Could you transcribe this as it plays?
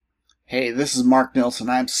Hey, this is Mark Nelson.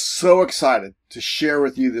 I'm so excited to share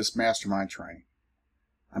with you this mastermind training.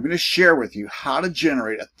 I'm going to share with you how to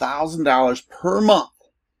generate $1,000 per month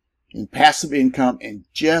in passive income in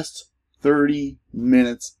just 30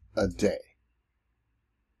 minutes a day.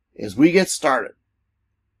 As we get started,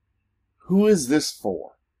 who is this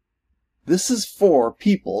for? This is for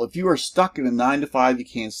people if you are stuck in a 9-to-5 you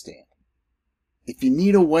can't stand. If you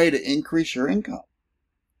need a way to increase your income.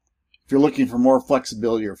 If you're looking for more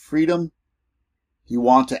flexibility or freedom, you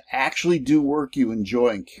want to actually do work you enjoy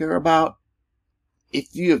and care about,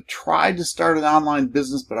 if you have tried to start an online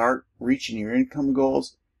business but aren't reaching your income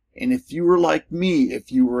goals, and if you were like me,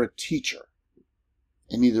 if you were a teacher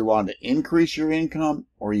and either wanted to increase your income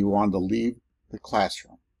or you wanted to leave the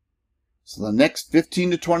classroom. So the next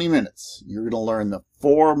 15 to 20 minutes, you're going to learn the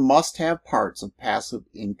 4 must-have parts of passive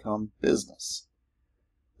income business.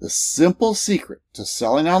 The simple secret to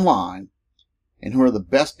selling online, and who are the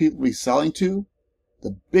best people to be selling to,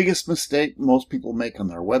 the biggest mistake most people make on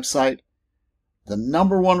their website, the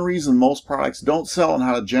number one reason most products don't sell, and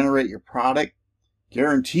how to generate your product,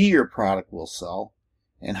 guarantee your product will sell,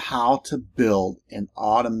 and how to build an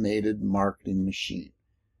automated marketing machine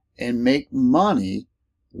and make money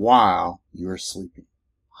while you're sleeping.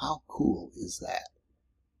 How cool is that?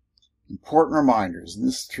 Important reminders,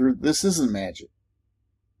 this isn't magic.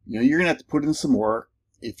 You're going to have to put in some work.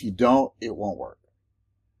 If you don't, it won't work.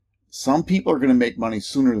 Some people are going to make money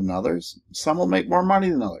sooner than others. Some will make more money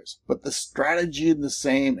than others. But the strategy is the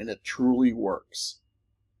same, and it truly works.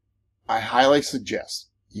 I highly suggest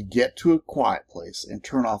you get to a quiet place and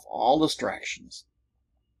turn off all distractions.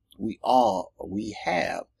 We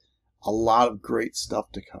have a lot of great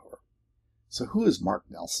stuff to cover. So who is Mark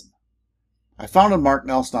Nelson? I founded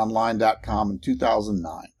MarkNelsonOnline.com in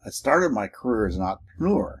 2009. I started my career as an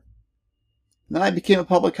entrepreneur. Then I became a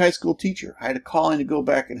public high school teacher. I had a calling to go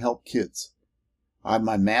back and help kids. I have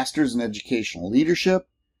my master's in educational leadership,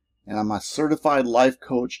 and I'm a certified life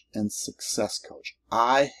coach and success coach.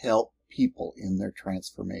 I help people in their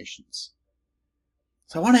transformations.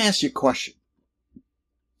 So I want to ask you a question.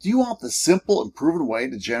 Do you want the simple and proven way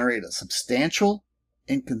to generate a substantial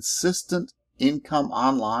and consistent income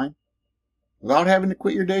online without having to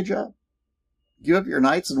quit your day job, give up your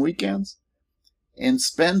nights and weekends, and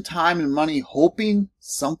spend time and money hoping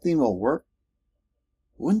something will work?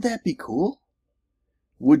 Wouldn't that be cool?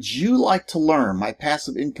 Would you like to learn my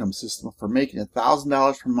passive income system for making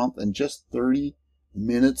 $1,000 per month in just 30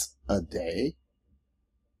 minutes a day?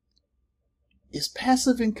 Is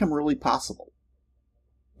passive income really possible?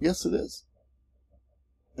 Yes, it is.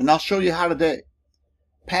 And I'll show you how today.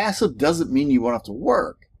 Passive doesn't mean you won't have to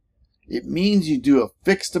work. It means you do a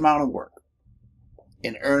fixed amount of work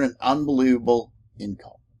and earn an unbelievable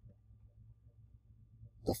income.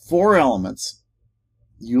 The 4 elements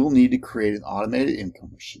you'll need to create an automated income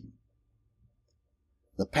machine.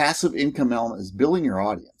 The passive income element is building your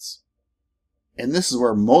audience. And this is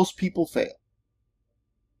where most people fail.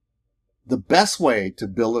 The best way to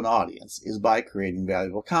build an audience is by creating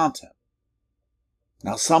valuable content.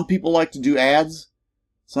 Now, some people like to do ads.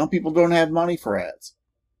 Some people don't have money for ads.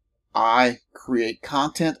 I create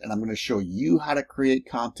content, and I'm going to show you how to create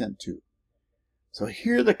content too. So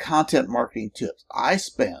here are the content marketing tips. I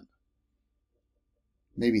spend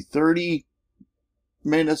maybe 30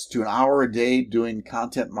 minutes to an hour a day doing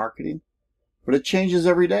content marketing, but it changes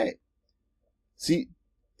every day. See,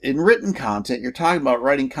 in written content, you're talking about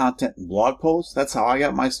writing content in blog posts. That's how I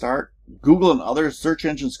got my start. Google and other search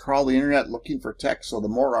engines crawl the internet looking for text, so the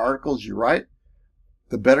more articles you write,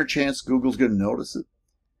 the better chance Google's going to notice it.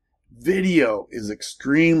 Video is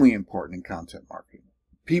extremely important in content marketing.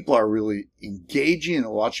 People are really engaging and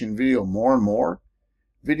watching video more and more.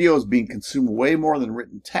 Video is being consumed way more than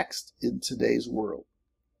written text in today's world.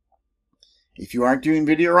 If you aren't doing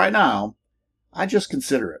video right now, I just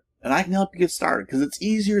consider it, and I can help you get started because it's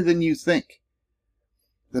easier than you think.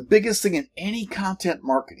 The biggest thing in any content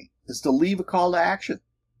marketing is to leave a call to action.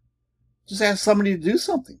 Just ask somebody to do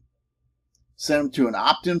something. Send them to an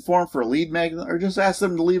opt-in form for a lead magnet, or just ask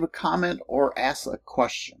them to leave a comment or ask a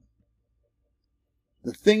question.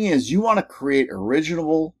 The thing is, you want to create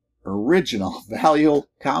original, valuable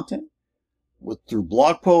content through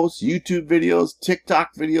blog posts, YouTube videos,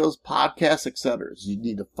 TikTok videos, podcasts, etc. You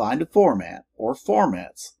need to find a format or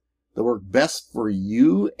formats that work best for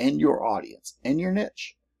you and your audience and your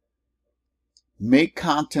niche. Make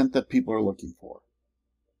content that people are looking for.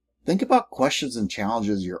 Think about questions and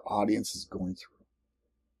challenges your audience is going through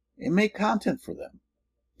and make content for them.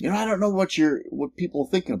 I don't know what people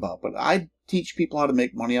are thinking about, but I teach people how to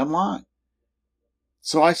make money online.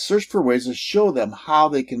 So I search for ways to show them how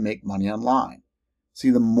they can make money online. See,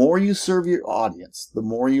 the more you serve your audience, the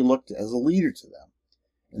more you look as a leader to them.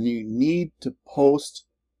 And you need to post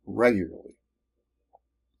regularly.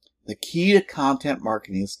 The key to content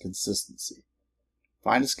marketing is consistency.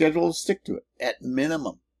 Find a schedule and stick to it. At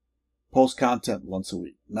minimum, post content once a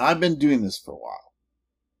week. Now, I've been doing this for a while.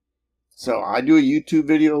 So I do a YouTube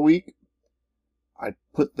video a week. I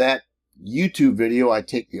put that YouTube video, I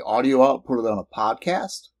take the audio out, put it on a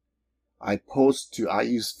podcast. I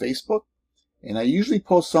use Facebook, and I usually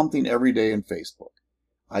post something every day in Facebook.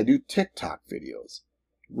 I do TikTok videos,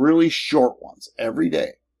 really short ones, every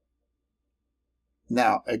day.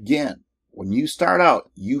 Now, again, when you start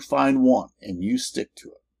out, you find one and you stick to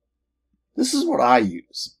it. This is what I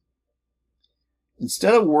use.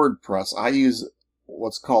 Instead of WordPress, I use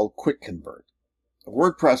what's called Quick Convert.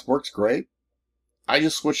 WordPress works great. I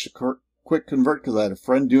just switched to Quick Convert because I had a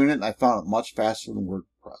friend doing it and I found it much faster than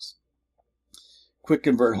WordPress. Quick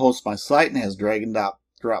Convert hosts my site and has drag and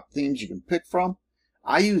drop themes you can pick from.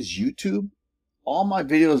 I use YouTube. All my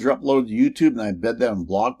videos are uploaded to YouTube and I embed them in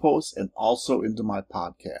blog posts and also into my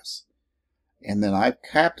podcasts. And then I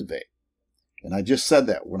Captivate. And I just said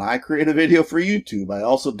that. When I create a video for YouTube, I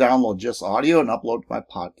also download just audio and upload to my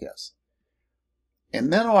podcast.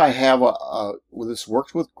 And then I have this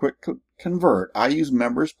works with Quick Convert. I use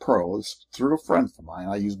Members Pro. This is through a friend of mine.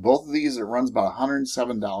 I use both of these. It runs about $107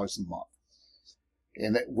 a month.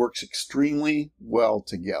 And it works extremely well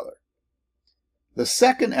together. The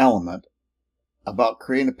second element about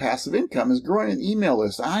creating a passive income is growing an email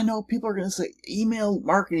list. I know people are going to say email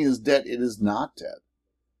marketing is dead. It is not dead.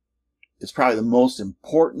 It's probably the most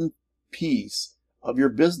important piece of your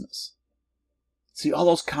business. See, all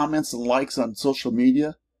those comments and likes on social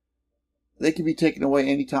media, they can be taken away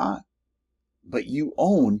anytime. But you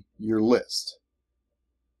own your list.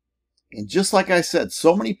 And just like I said,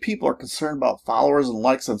 so many people are concerned about followers and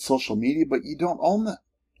likes on social media, but you don't own them.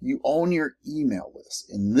 You own your email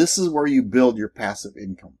list. And this is where you build your passive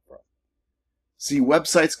income from. See,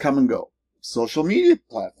 websites come and go. Social media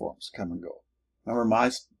platforms come and go.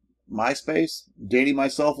 Remember MySpace? Dating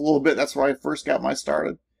myself a little bit. That's where I first got my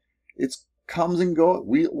started. It comes and goes.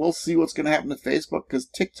 We'll see what's going to happen to Facebook because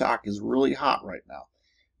TikTok is really hot right now.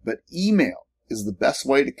 But email is the best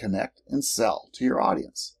way to connect and sell to your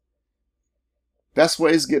audience. Best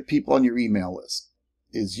ways to get people on your email list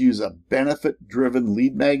is use a benefit-driven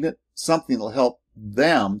lead magnet, something that will help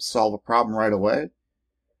them solve a problem right away.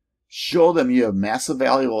 Show them you have massive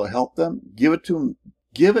value that will help them. Give it to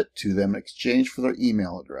them in exchange for their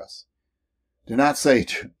email address. Do not say,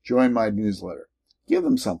 join my newsletter. Give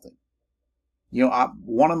them something. You know,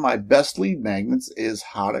 one of my best lead magnets is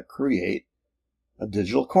how to create a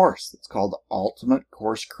digital course. It's called the Ultimate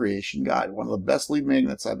Course Creation Guide. One of the best lead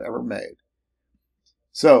magnets I've ever made.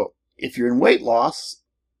 So, if you're in weight loss,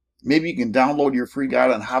 maybe you can download your free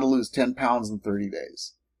guide on how to lose 10 pounds in 30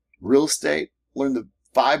 days. Real estate, learn the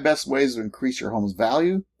 5 best ways to increase your home's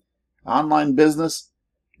value. Online business,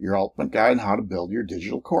 your ultimate guide on how to build your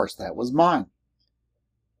digital course. That was mine.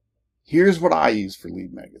 Here's what I use for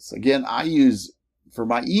lead magnets. Again, for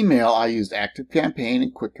my email, I used ActiveCampaign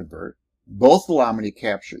and Quick Convert. Both allow me to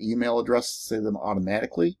capture email addresses, save them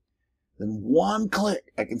automatically. Then one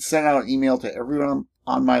click, I can send out an email to everyone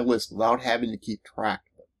on my list without having to keep track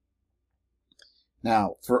of it.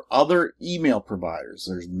 Now, for other email providers,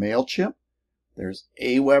 there's MailChimp, there's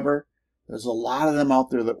Aweber, there's a lot of them out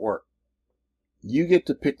there that work. You get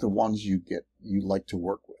to pick the ones you like to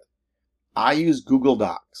work with. I use Google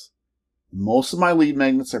Docs. Most of my lead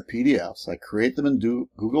magnets are PDFs. I create them in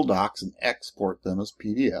Google Docs and export them as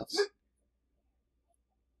PDFs.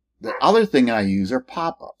 The other thing I use are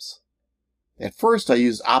pop-ups. At first, I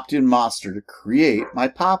used Opt-in Monster to create my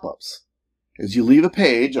pop-ups. As you leave a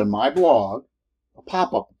page on my blog, a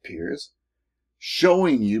pop-up appears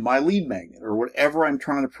showing you my lead magnet or whatever I'm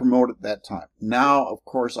trying to promote at that time. Now, of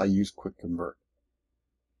course, I use Quick Convert.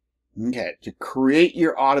 Okay, to create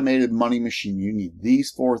your automated money machine, you need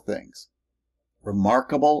these 4 things.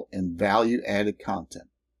 Remarkable and value-added content.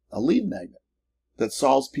 A lead magnet that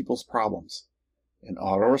solves people's problems. An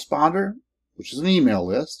autoresponder, which is an email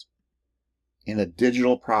list. And a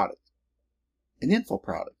digital product. An info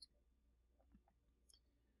product.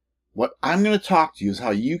 What I'm going to talk to you is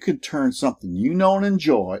how you can turn something you know and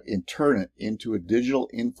enjoy and turn it into a digital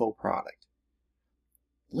info product.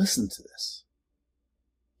 Listen to this.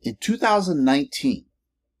 In 2019,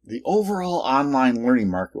 the overall online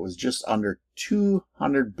learning market was just under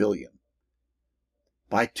 $200 billion.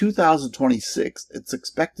 By 2026, it's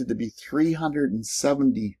expected to be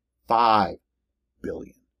 $375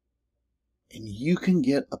 billion. And you can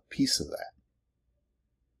get a piece of that.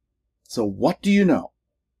 So what do you know?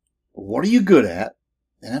 What are you good at?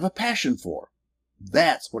 and have a passion for.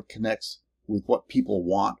 That's what connects with what people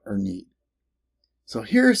want or need. So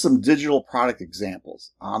here are some digital product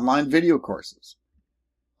examples. Online video courses,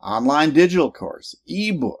 online digital course,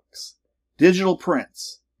 ebooks, digital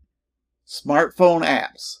prints, smartphone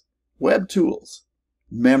apps, web tools,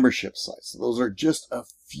 membership sites. Those are just a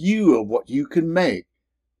few of what you can make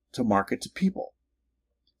to market to people.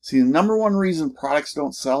 See, the number one reason products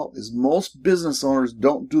don't sell is most business owners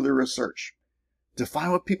don't do their research to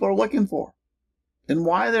find what people are looking for and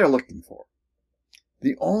why they're looking for.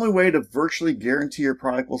 The only way to virtually guarantee your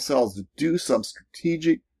product will sell is to do some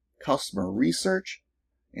strategic customer research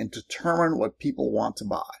and determine what people want to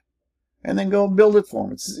buy, and then go build it for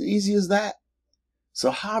them. It's as easy as that. So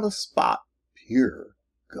how to spot pure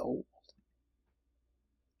gold?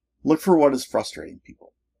 Look for what is frustrating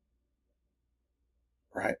people.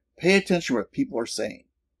 Right? Pay attention to what people are saying,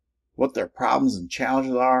 what their problems and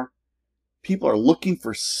challenges are. People are looking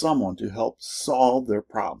for someone to help solve their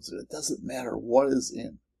problems, and it doesn't matter what is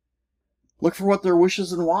in. Look for what their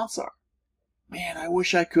wishes and wants are. Man, I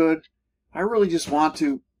wish I could. I really just want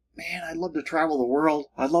to. Man, I'd love to travel the world.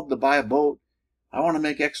 I'd love to buy a boat. I want to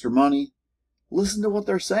make extra money. Listen to what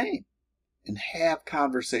they're saying and have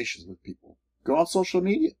conversations with people. Go on social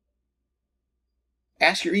media.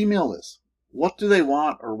 Ask your email list. What do they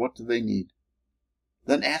want or what do they need?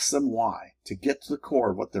 Then ask them why to get to the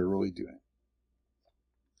core of what they're really doing.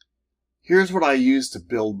 Here's what I use to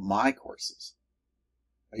build my courses.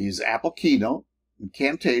 I use Apple Keynote and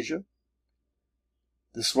Camtasia.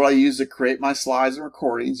 This is what I use to create my slides and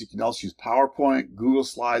recordings. You can also use PowerPoint, Google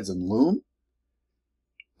Slides, and Loom.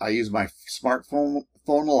 I use my smartphone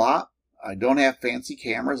a lot. I don't have fancy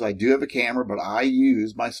cameras. I do have a camera, but I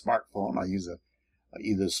use my smartphone. I use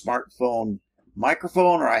either a smartphone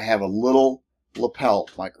microphone or I have a little lapel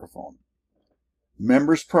microphone.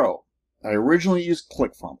 Members Pro. I originally used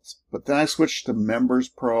ClickFunnels, but then I switched to Members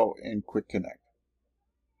Pro and Quick Connect.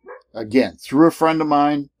 Again, through a friend of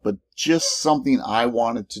mine, but just something I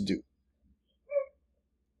wanted to do.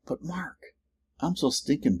 But Mark, I'm so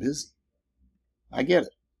stinking busy. I get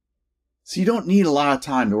it. So you don't need a lot of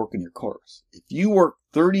time to work in your course. If you work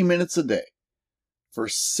 30 minutes a day for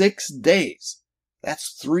 6 days,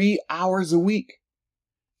 that's 3 hours a week.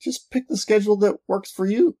 Just pick the schedule that works for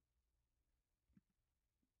you.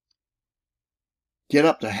 Get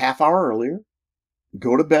up to a half hour earlier.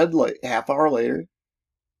 Go to bed half hour later.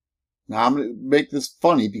 Now I'm going to make this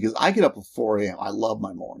funny because I get up at 4 a.m. I love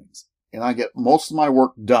my mornings. And I get most of my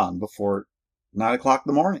work done before 9 o'clock in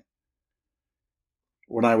the morning.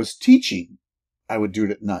 When I was teaching, I would do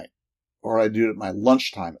it at night. Or I'd do it at my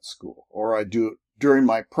lunchtime at school. Or I'd do it during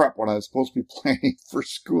my prep when I was supposed to be planning for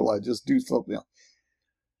school. I'd just do something else.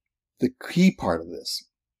 The key part of this.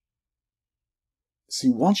 See,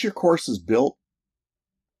 once your course is built,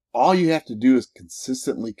 all you have to do is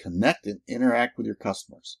consistently connect and interact with your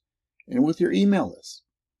customers and with your email list.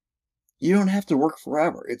 You don't have to work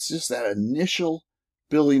forever. It's just that initial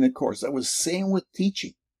building a course. That was the same with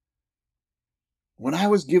teaching. When I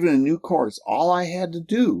was given a new course, all I had to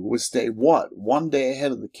do was stay, one day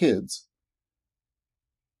ahead of the kids.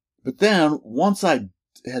 But then, once I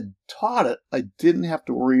had taught it, I didn't have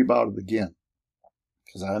to worry about it again.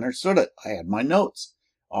 Because I understood it. I had my notes.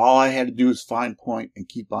 All I had to do was find point and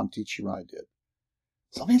keep on teaching what I did.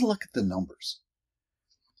 So let me look at the numbers.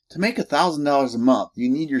 To make $1,000 a month, you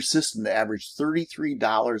need your system to average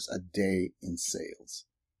 $33 a day in sales.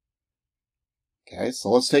 Okay, so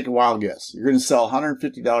let's take a wild guess. You're going to sell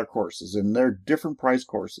 $150 courses, and they're different price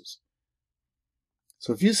courses.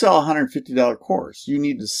 So if you sell a $150 course, you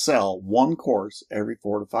need to sell one course every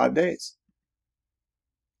 4 to 5 days.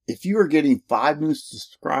 If you are getting 5 new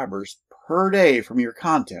subscribers per day from your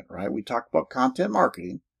content, right? We talked about content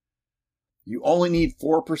marketing. You only need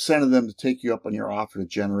 4% of them to take you up on your offer to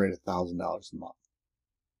generate $1,000 a month.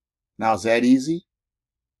 Now, is that easy?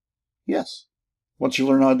 Yes. Once you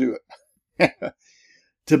learn how to do it.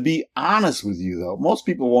 To be honest with you, though, most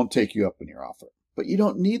people won't take you up on your offer, but you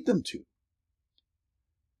don't need them to.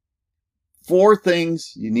 4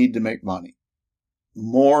 things you need to make money.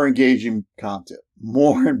 More engaging content,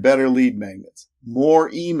 more and better lead magnets, more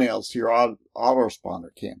emails to your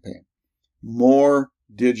autoresponder campaign, more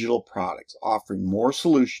digital products, offering more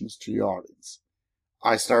solutions to your audience.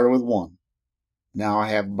 I started with 1. Now I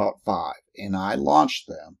have about 5, and I launched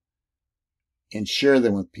them and share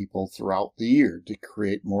them with people throughout the year to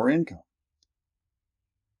create more income.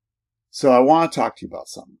 So I want to talk to you about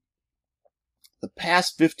something. The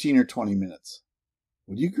past 15 or 20 minutes,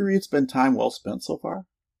 would you agree it's been time well spent so far?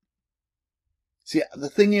 See, the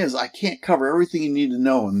thing is, I can't cover everything you need to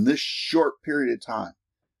know in this short period of time,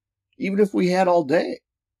 even if we had all day.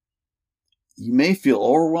 You may feel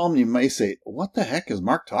overwhelmed. You may say, what the heck is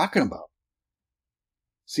Mark talking about?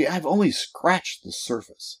 See, I've only scratched the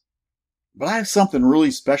surface, but I have something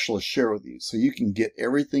really special to share with you so you can get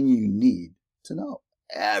everything you need to know.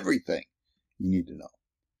 Everything you need to know.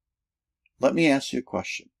 Let me ask you a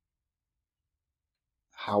question.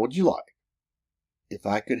 How would you like if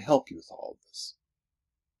I could help you with all of this?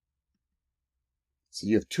 So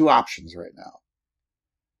you have two options right now.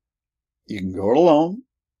 You can go it alone,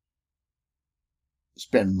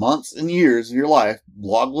 spend months and years of your life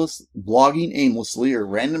blogging aimlessly or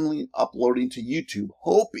randomly uploading to YouTube,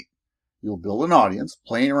 hoping you'll build an audience,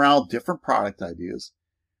 playing around with different product ideas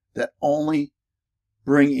that only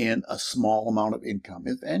bring in a small amount of income,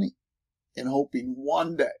 if any, and hoping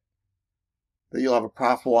one day that you'll have a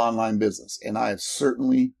profitable online business. And I have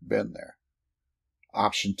certainly been there.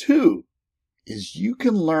 Option 2 is you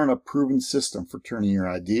can learn a proven system for turning your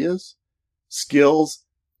ideas, skills,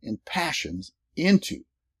 and passions into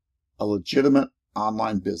a legitimate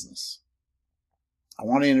online business. I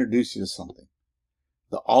want to introduce you to something.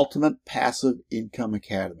 The Ultimate Passive Income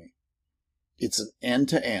Academy. It's an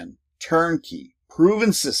end-to-end, turnkey,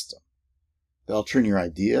 proven system that'll turn your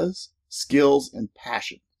ideas, skills, and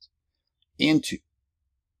passions into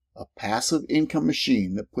a passive income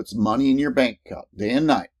machine that puts money in your bank account day and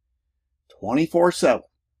night, 24/7,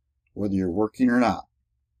 whether you're working or not.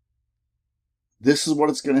 This is what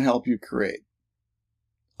it's going to help you create.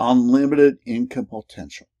 Unlimited income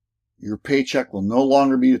potential. Your paycheck will no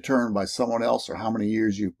longer be determined by someone else or how many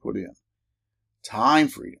years you've put in. Time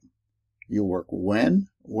freedom. You'll work when,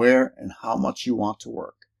 where, and how much you want to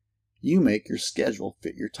work. You make your schedule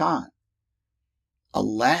fit your time. A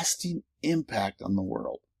lasting impact on the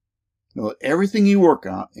world. Know that everything you work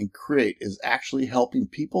on and create is actually helping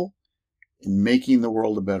people and making the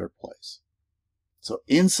world a better place. So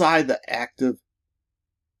inside the Active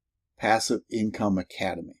Passive Income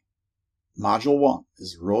Academy, Module 1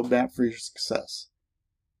 is Roadmap for Your Success.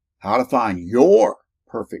 How to find your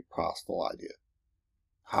perfect profitable idea.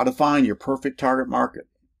 How to find your perfect target market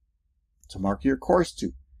to market your course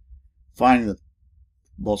to. Finding the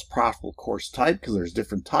most profitable course type, because there's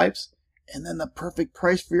different types, and then the perfect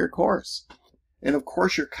price for your course. And of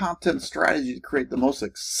course, your content strategy to create the most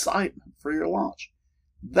excitement for your launch.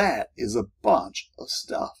 That is a bunch of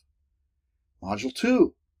stuff. Module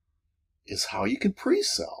 2 is how you can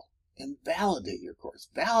pre-sell and validate your course.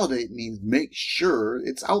 Validate means make sure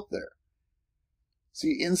it's out there.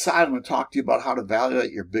 See, inside I'm going to talk to you about how to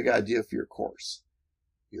validate your big idea for your course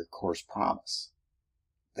promise.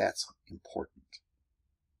 That's important.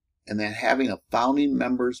 And then having a founding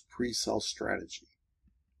members pre-sale strategy.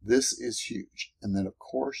 This is huge. And then, of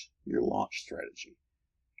course, your launch strategy.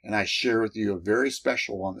 And I share with you a very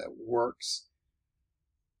special one that works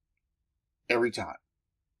every time.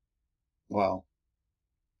 Well,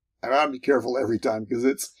 I gotta be careful every time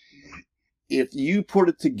because if you put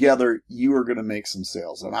it together, you are going to make some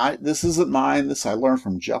sales. And this isn't mine. This I learned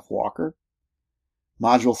from Jeff Walker.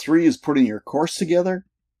 Module 3 is putting your course together.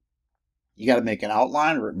 You got to make an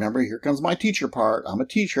outline. Remember, here comes my teacher part. I'm a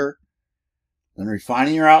teacher. Then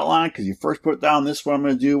refining your outline, because you first put down this is what I'm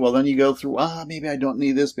going to do. Well, then you go through, maybe I don't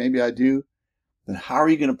need this. Maybe I do. Then how are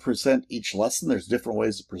you going to present each lesson? There's different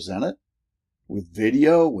ways to present it. With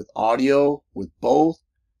video, with audio, with both.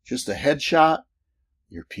 Just a headshot.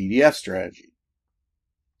 Your PDF strategy.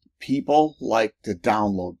 People like to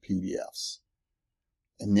download PDFs.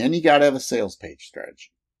 And then you got to have a sales page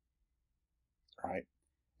strategy. Right?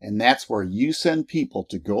 And that's where you send people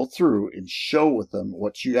to go through and show with them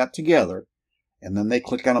what you got together, and then they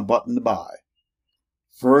click on a button to buy.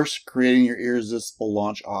 First, creating your irresistible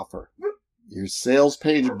launch offer. Your sales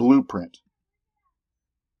page blueprint.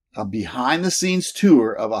 A behind-the-scenes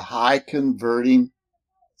tour of a high-converting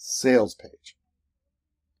sales page.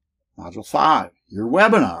 Module 5, your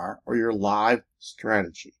webinar or your live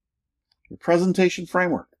strategy. Your presentation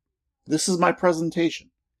framework. This is my presentation.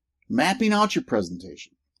 Mapping out your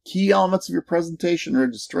presentation. Key elements of your presentation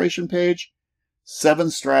registration page, 7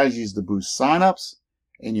 strategies to boost signups,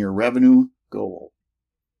 and your revenue goal.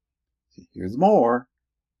 Here's more.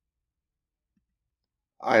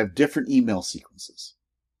 I have different email sequences.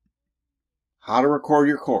 How to record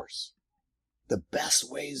your course. The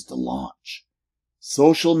best ways to launch.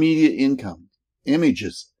 Social media income.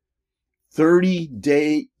 Images.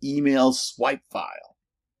 30-day email swipe file.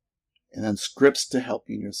 And then scripts to help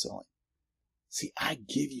you in your selling. See, I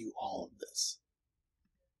give you all of this.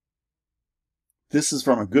 This is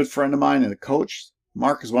from a good friend of mine and a coach.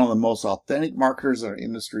 Mark is one of the most authentic marketers in our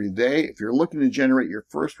industry today. If you're looking to generate your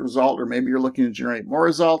first result, or maybe you're looking to generate more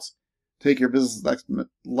results, take your business to the next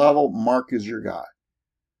level, Mark is your guy.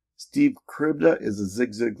 Steve Kribda is a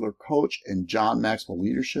Zig Ziglar coach and John Maxwell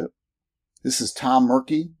leadership. This is Tom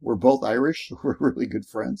Murky. We're both Irish. We're really good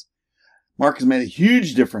friends. Mark has made a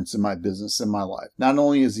huge difference in my business and my life. Not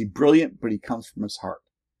only is he brilliant, but he comes from his heart.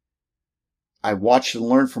 I've watched and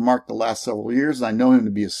learned from Mark the last several years, and I know him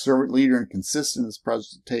to be a servant leader and consistent in his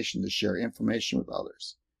presentation to share information with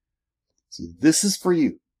others. See, this is for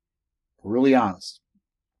you. Really honest.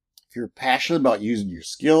 If you're passionate about using your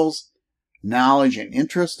skills, knowledge, and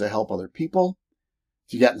interest to help other people,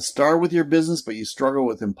 if you've gotten started with your business but you struggle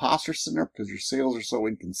with imposter syndrome because your sales are so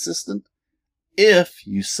inconsistent, if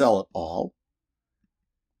you sell it all,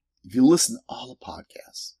 if you listen to all the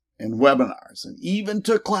podcasts and webinars and even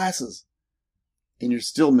took classes and you're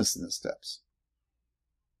still missing the steps,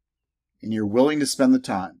 and you're willing to spend the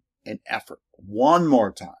time and effort one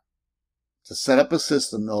more time to set up a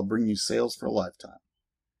system that'll bring you sales for a lifetime,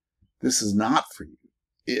 this is not for you.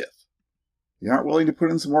 If you aren't willing to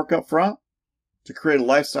put in some work up front to create a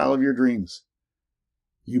lifestyle of your dreams,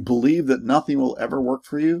 you believe that nothing will ever work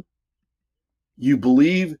for you, you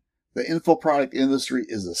believe the info product industry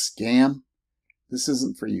is a scam, this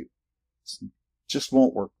isn't for you. It just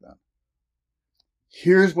won't work then.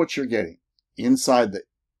 Here's what you're getting inside the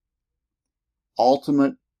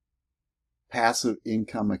Ultimate Passive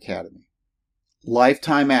Income Academy.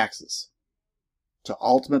 Lifetime access to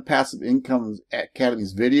Ultimate Passive Income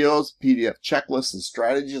Academy's videos, PDF checklists, and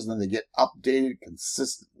strategies, and then they get updated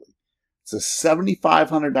consistently. It's a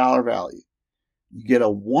 $7,500 value. You get a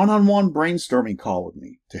one-on-one brainstorming call with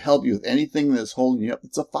me to help you with anything that's holding you up.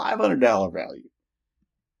 It's a $500 value.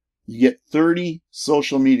 You get 30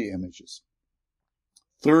 social media images,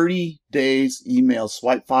 30 days email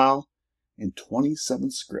swipe file, and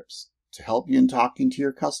 27 scripts to help you in talking to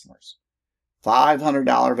your customers.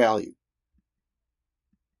 $500 value.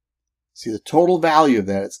 See, the total value of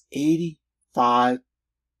that is $8,500.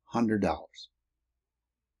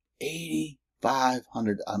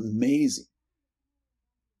 $8,500. Amazing.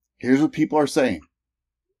 Here's what people are saying.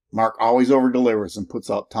 Mark always over-delivers and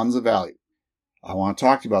puts out tons of value. I want to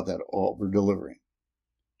talk to you about that over-delivering.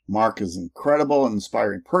 Mark is an incredible and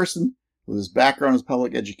inspiring person. With his background as a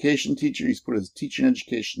public education teacher, he's put his teaching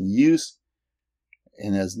education to use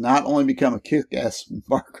and has not only become a kick-ass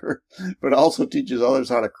marketer, but also teaches others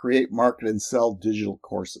how to create, market, and sell digital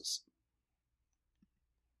courses.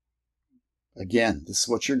 Again, this is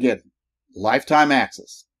what you're getting. Lifetime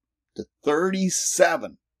access to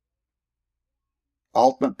 37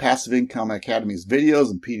 Ultimate Passive Income Academy's videos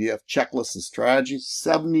and PDF checklists and strategies,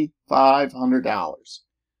 $7,500.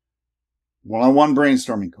 One-on-one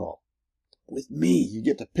brainstorming call. With me, you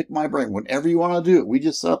get to pick my brain whenever you want to do it. We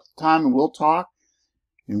just set up the time and we'll talk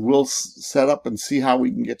and we'll set up and see how we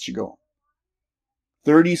can get you going.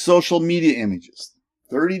 30 social media images,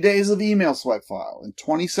 30 days of email swipe file, and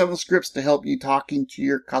 27 scripts to help you talking to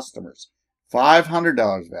your customers.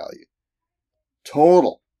 $500 value.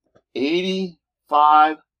 Total,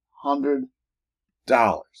 $8,500.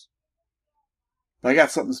 But I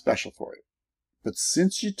got something special for you. But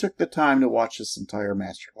since you took the time to watch this entire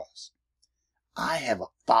masterclass, I have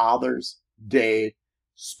a Father's Day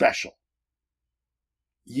special.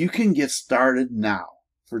 You can get started now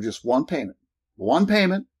for just one payment. One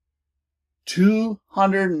payment,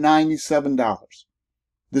 $297.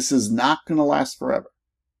 This is not going to last forever.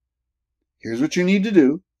 Here's what you need to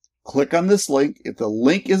do. Click on this link. If the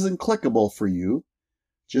link isn't clickable for you,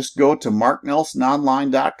 just go to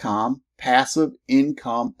marknelsononline.com, Passive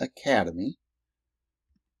Income Academy.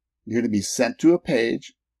 You're going to be sent to a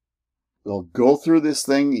page. They'll go through this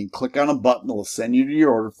thing. You click on a button. It'll send you to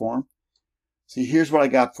your order form. See, here's what I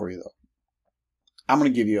got for you, though. I'm going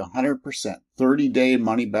to give you 100% 30-day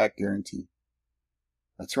money-back guarantee.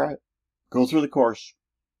 That's right. Go through the course.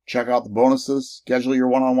 Check out the bonuses. Schedule your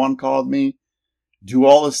one-on-one call with me. Do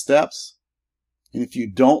all the steps. And if you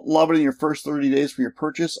don't love it in your first 30 days for your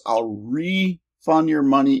purchase, I'll refund your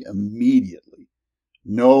money immediately.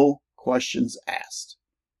 No questions asked.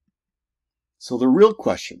 So the real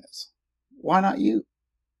question is, why not you?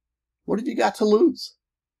 What have you got to lose?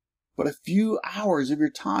 But a few hours of your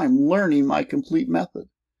time learning my complete method.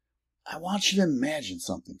 I want you to imagine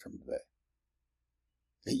something from today.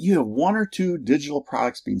 That you have one or two digital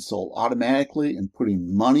products being sold automatically and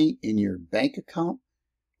putting money in your bank account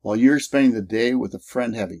while you're spending the day with a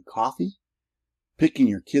friend having coffee, picking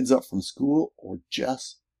your kids up from school, or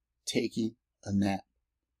just taking a nap.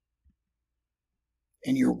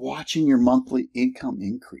 And you're watching your monthly income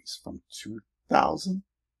increase from $2,000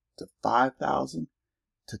 to $5,000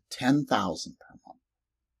 to $10,000 per month,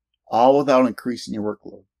 all without increasing your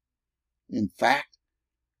workload. In fact,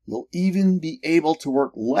 you'll even be able to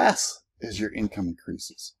work less as your income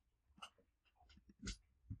increases.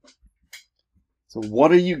 So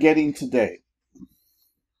what are you getting today?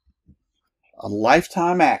 A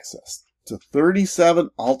lifetime access to 37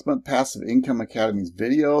 Ultimate Passive Income Academy's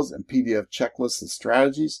videos and PDF checklists and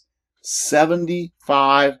strategies,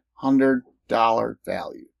 $7,500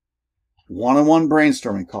 value. One-on-one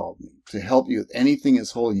brainstorming call with me to help you with anything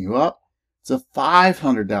that's holding you up. It's a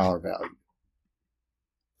 $500 value.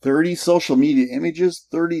 30 social media images,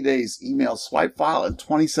 30 days email swipe file, and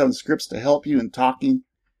 27 scripts to help you in talking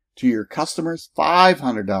to your customers,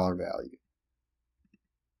 $500 value.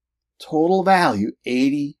 Total value,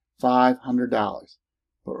 $8,500.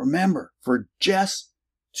 But remember, for just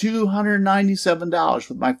 $297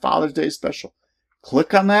 with my Father's Day special,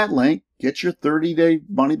 click on that link, get your 30-day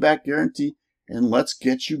money-back guarantee, and let's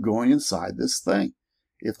get you going inside this thing.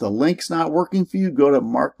 If the link's not working for you, go to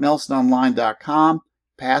marknelsononline.com,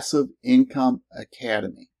 Passive Income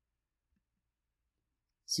Academy.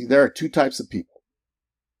 See, there are two types of people.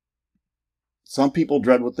 Some people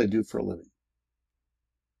dread what they do for a living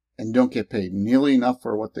and don't get paid nearly enough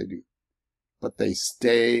for what they do, but they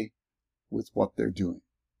stay with what they're doing.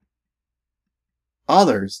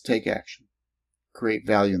 Others take action, create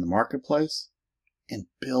value in the marketplace, and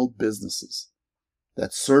build businesses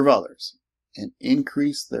that serve others and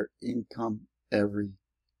increase their income every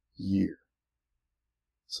year.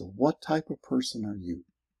 So what type of person are you?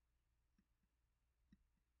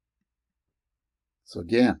 So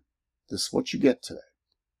again, this is what you get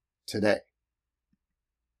today.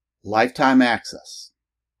 Lifetime access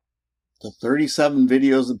to 37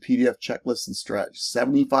 videos and PDF checklists and strategies,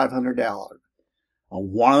 $7,500. A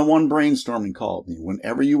one-on-one brainstorming call with me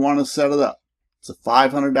whenever you want to set it up. It's a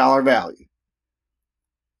 $500 value.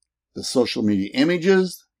 The social media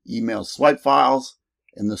images, email swipe files,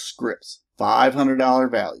 and the scripts,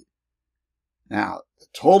 $500 value. Now, the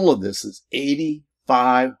total of this is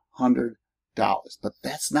 $8,500, but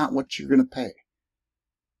that's not what you're going to pay.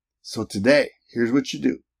 So today, here's what you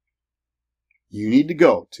do. You need to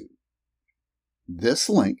go to this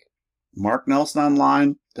link,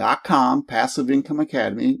 marknelsononline.com, Passive Income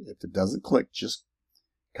Academy. If it doesn't click, just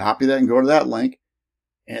copy that and go to that link.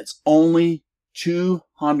 And it's only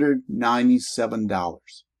 $297.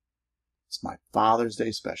 It's my Father's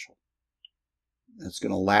Day special. It's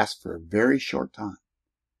going to last for a very short time.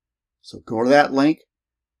 So go to that link.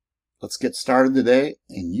 Let's get started today,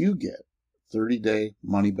 and you get 30-day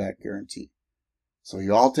money-back guarantee. So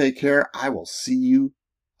you all take care. I will see you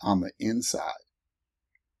on the inside.